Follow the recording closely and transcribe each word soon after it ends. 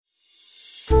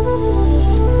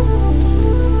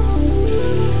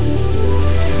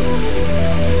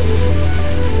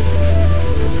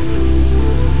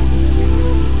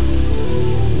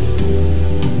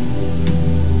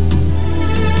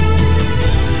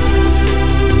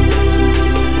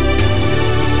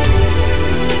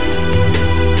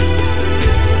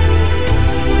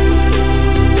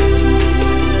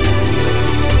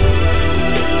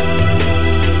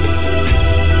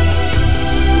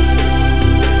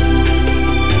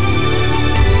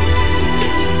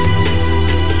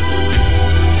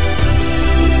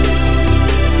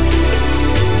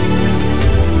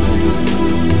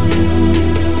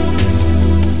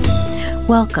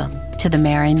Welcome to the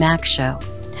Mary Mac Show,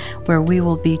 where we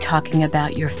will be talking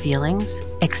about your feelings,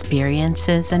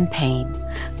 experiences, and pain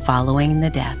following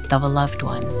the death of a loved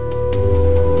one.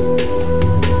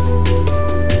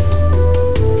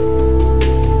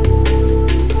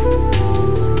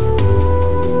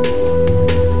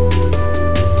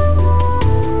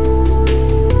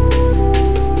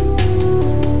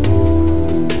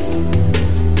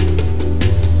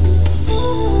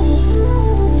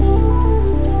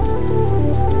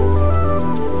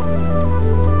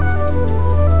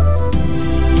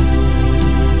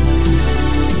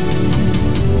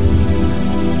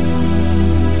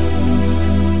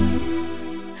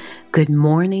 Good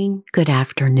morning, good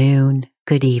afternoon,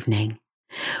 good evening.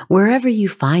 Wherever you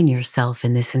find yourself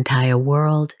in this entire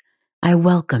world, I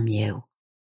welcome you.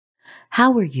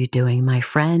 How are you doing, my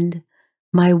friend,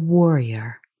 my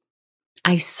warrior?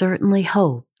 I certainly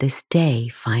hope this day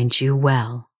finds you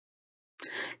well.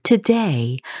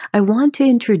 Today, I want to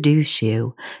introduce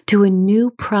you to a new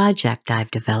project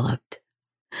I've developed.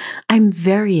 I'm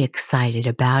very excited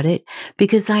about it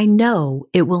because I know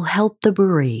it will help the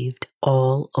bereaved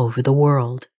all over the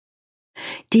world.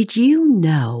 Did you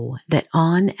know that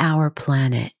on our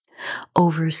planet,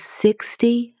 over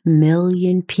 60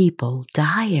 million people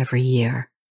die every year,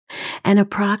 and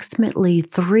approximately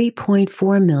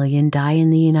 3.4 million die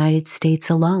in the United States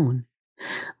alone,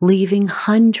 leaving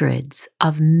hundreds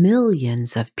of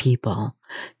millions of people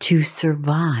to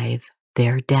survive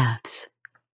their deaths?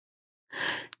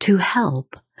 To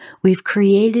help, we've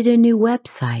created a new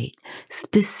website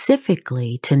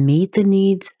specifically to meet the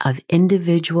needs of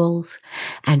individuals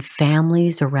and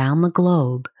families around the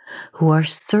globe who are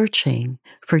searching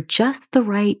for just the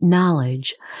right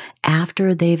knowledge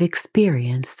after they've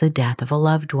experienced the death of a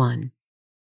loved one.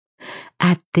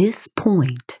 At this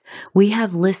point, we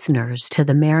have listeners to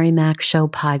the Mary Mac Show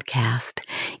podcast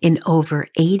in over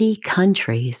 80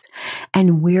 countries,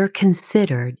 and we're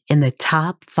considered in the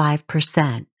top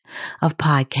 5% of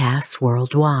podcasts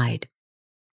worldwide.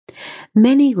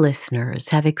 Many listeners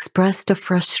have expressed a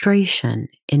frustration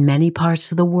in many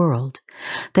parts of the world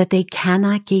that they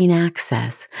cannot gain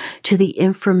access to the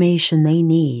information they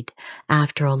need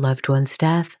after a loved one's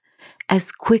death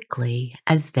as quickly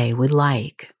as they would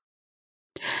like.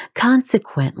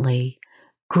 Consequently,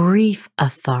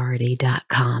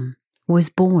 GriefAuthority.com was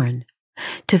born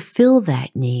to fill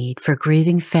that need for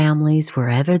grieving families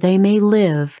wherever they may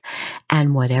live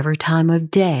and whatever time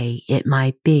of day it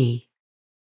might be.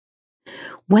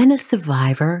 When a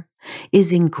survivor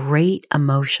is in great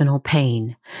emotional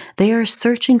pain, they are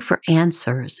searching for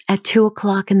answers at 2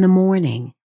 o'clock in the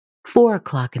morning, 4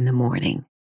 o'clock in the morning.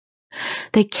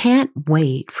 They can't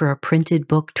wait for a printed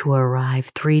book to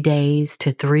arrive 3 days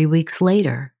to 3 weeks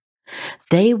later.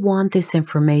 They want this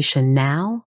information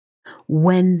now,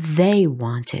 when they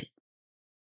want it.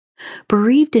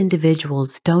 Bereaved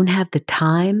individuals don't have the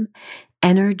time,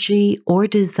 energy, or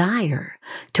desire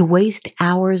to waste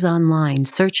hours online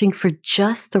searching for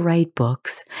just the right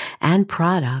books and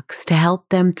products to help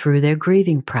them through their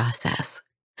grieving process.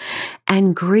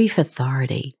 And Grief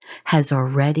Authority has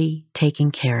already taken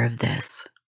care of this.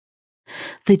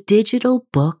 The digital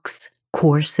books,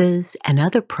 courses, and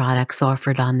other products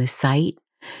offered on the site,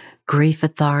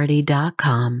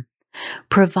 GriefAuthority.com,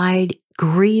 provide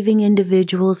grieving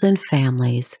individuals and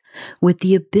families with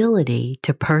the ability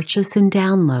to purchase and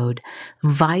download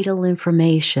vital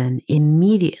information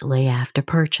immediately after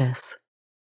purchase.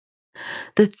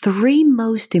 The 3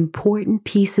 most important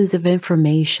pieces of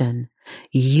information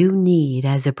you need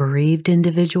as a bereaved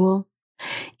individual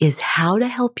is how to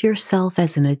help yourself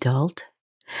as an adult,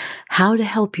 how to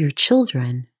help your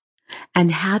children,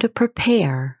 and how to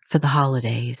prepare for the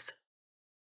holidays.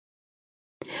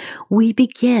 We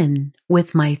begin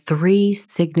with my 3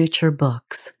 signature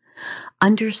books,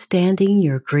 Understanding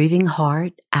Your Grieving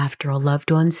Heart After a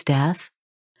Loved One's Death,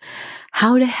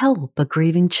 How to Help a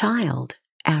Grieving Child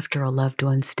After a Loved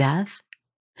One's Death,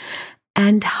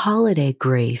 and Holiday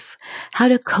Grief, How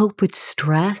to Cope with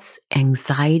Stress,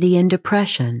 Anxiety, and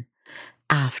Depression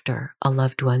After a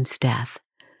Loved One's Death,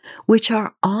 which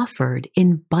are offered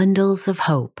in bundles of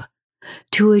hope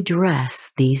to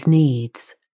address these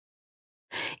needs.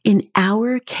 In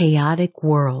our chaotic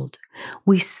world,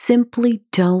 we simply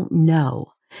don't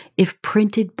know if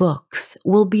printed books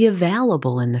will be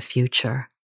available in the future,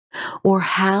 or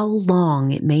how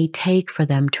long it may take for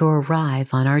them to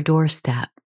arrive on our doorstep.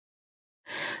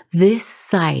 This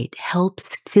site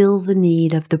helps fill the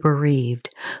need of the bereaved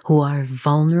who are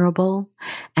vulnerable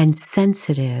and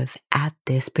sensitive at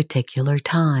this particular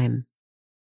time.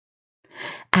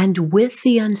 And with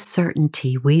the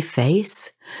uncertainty we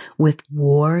face with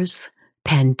wars,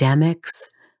 pandemics,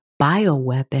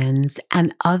 bioweapons,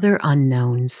 and other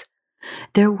unknowns,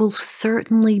 there will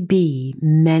certainly be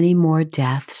many more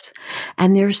deaths,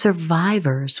 and their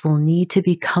survivors will need to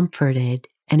be comforted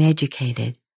and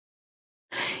educated.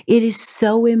 It is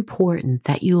so important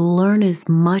that you learn as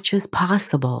much as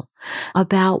possible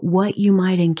about what you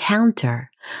might encounter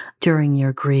during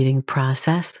your grieving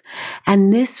process,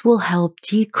 and this will help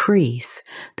decrease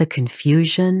the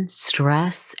confusion,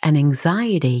 stress, and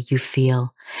anxiety you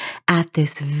feel at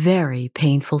this very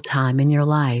painful time in your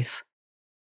life.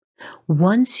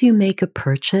 Once you make a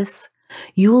purchase,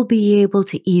 you will be able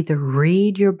to either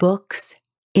read your books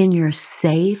in your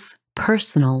safe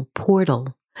personal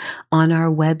portal on our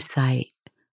website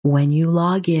when you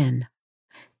log in,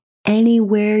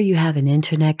 anywhere you have an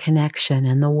internet connection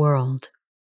in the world.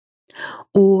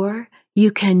 Or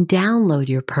you can download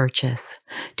your purchase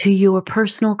to your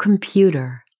personal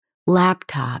computer,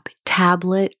 laptop,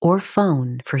 tablet, or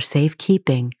phone for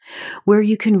safekeeping, where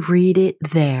you can read it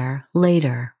there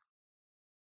later.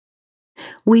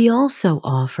 We also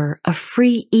offer a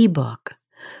free ebook,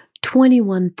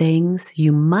 21 Things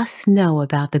You Must Know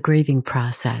About the Grieving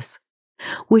Process,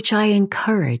 which I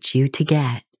encourage you to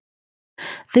get.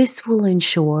 This will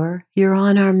ensure you're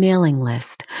on our mailing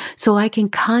list so I can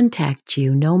contact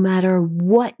you no matter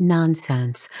what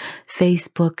nonsense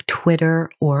Facebook, Twitter,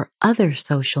 or other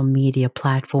social media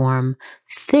platform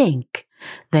think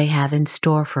they have in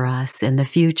store for us in the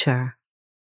future.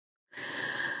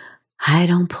 I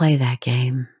don't play that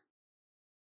game.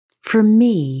 For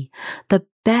me, the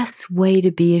best way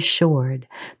to be assured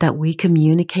that we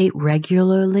communicate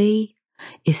regularly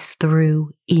is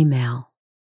through email.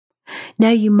 Now,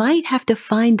 you might have to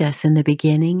find us in the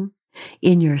beginning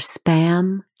in your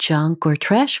spam, junk, or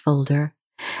trash folder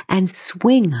and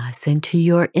swing us into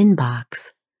your inbox,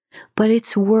 but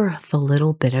it's worth a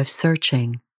little bit of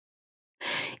searching.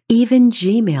 Even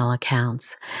Gmail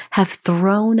accounts have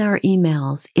thrown our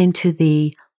emails into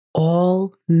the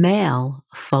all mail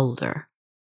folder.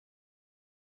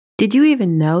 Did you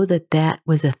even know that that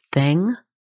was a thing?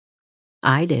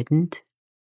 I didn't.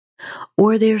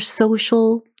 Or their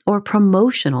social or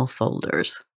promotional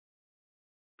folders.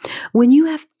 When you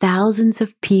have thousands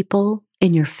of people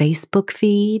in your Facebook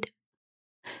feed,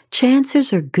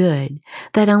 chances are good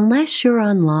that unless you're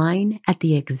online at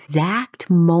the exact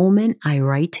moment I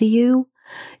write to you,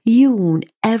 you won't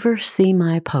ever see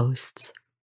my posts.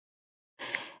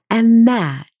 And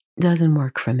that doesn't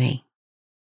work for me.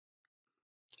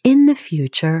 In the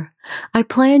future, I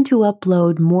plan to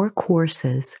upload more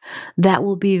courses that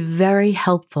will be very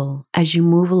helpful as you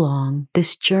move along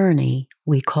this journey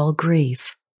we call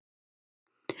grief.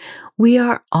 We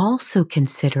are also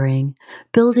considering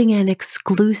building an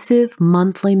exclusive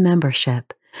monthly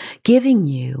membership, giving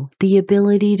you the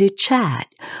ability to chat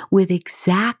with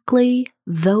exactly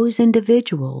those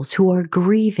individuals who are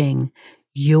grieving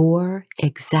your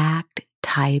exact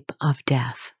type of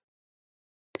death.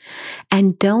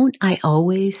 And don't I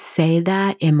always say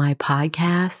that in my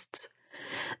podcasts?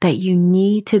 That you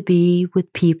need to be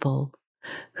with people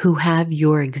who have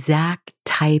your exact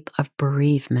type of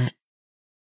bereavement.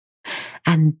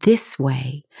 And this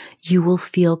way, you will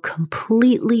feel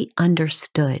completely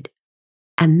understood.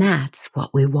 And that's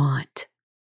what we want.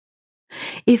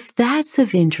 If that's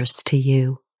of interest to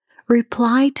you,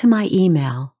 reply to my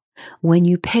email when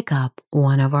you pick up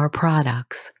one of our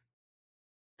products.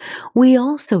 We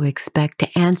also expect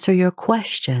to answer your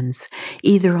questions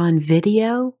either on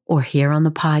video or here on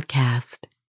the podcast.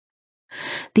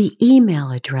 The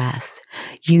email address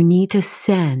you need to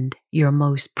send your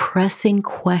most pressing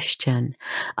question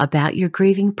about your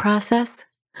grieving process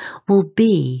will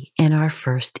be in our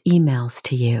first emails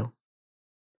to you.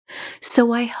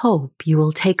 So I hope you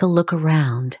will take a look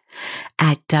around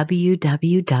at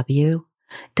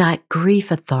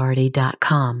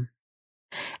www.griefauthority.com.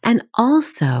 And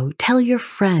also tell your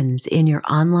friends in your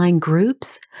online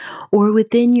groups or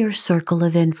within your circle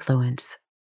of influence.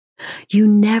 You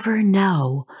never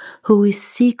know who is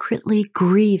secretly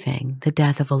grieving the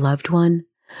death of a loved one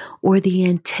or the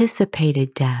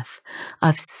anticipated death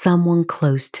of someone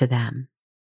close to them.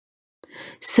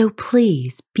 So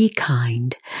please be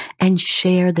kind and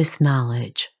share this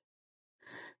knowledge.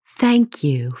 Thank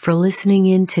you for listening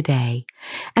in today,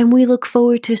 and we look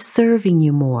forward to serving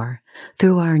you more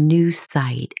through our new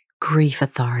site, Grief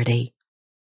Authority.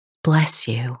 Bless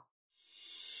you.